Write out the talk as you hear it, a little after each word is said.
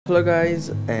Hello guys,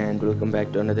 and welcome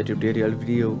back to another tutorial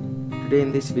video. Today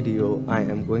in this video I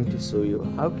am going to show you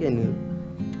how can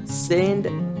you send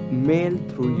mail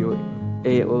through your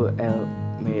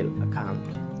AOL mail account.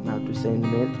 Now to send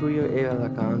mail through your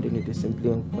AOL account, you need to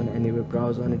simply open any web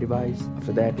browser on a device.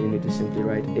 After that you need to simply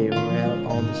write AOL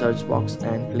on the search box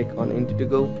and click on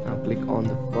Into2Go. Now click on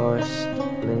the first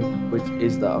link, which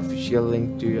is the official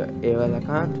link to your AOL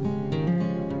account.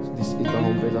 This is the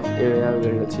homepage of AOL,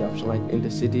 where you'll see options like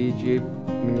Intercity, Jeep,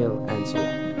 Mail, and so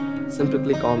on. Simply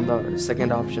click on the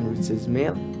second option, which is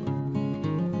Mail.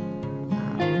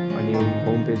 A new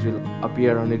homepage will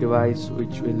appear on the device,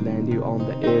 which will land you on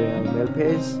the AOL mail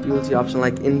page. You will see options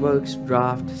like Inbox,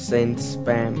 Draft, Send,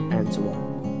 Spam, and so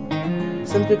on.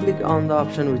 Simply click on the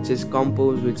option which is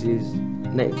Compose, which is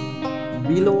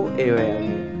below AOL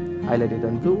mail, highlighted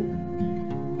in blue.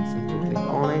 Simply click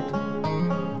on it.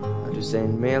 To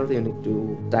send mail, you need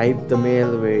to type the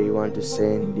mail where you want to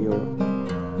send your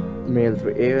mail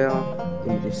through AOL.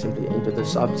 You need to simply enter the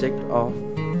subject of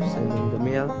sending the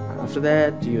mail. After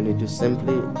that, you need to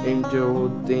simply enter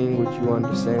the thing which you want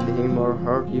to send him or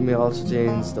her. You may also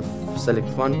change the select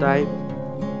font type,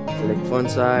 select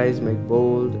font size, make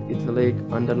bold, italic,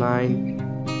 underline,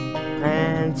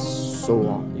 and so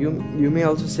on. You may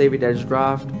also save it as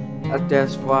draft,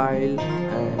 attach file,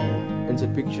 and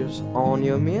insert pictures on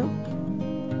your mail.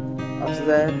 After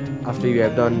that, after you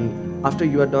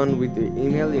are done with the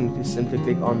email, you need to simply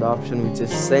click on the option which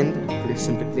is send.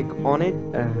 Simply click on it,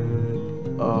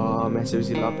 and a message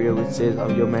will appear which says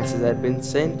your message has been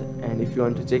sent. And if you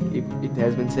want to check if it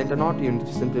has been sent or not, you need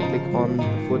to simply click on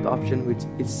the fourth option, which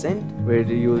is sent, where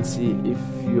you will see if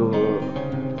your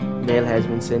mail has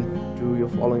been sent to your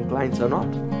following clients or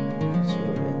not. So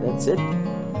yeah, that's it.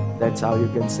 That's how you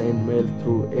can send mail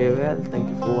through AOL. Thank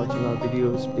you for watching our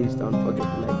videos. Please don't forget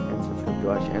to like and subscribe to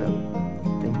our channel.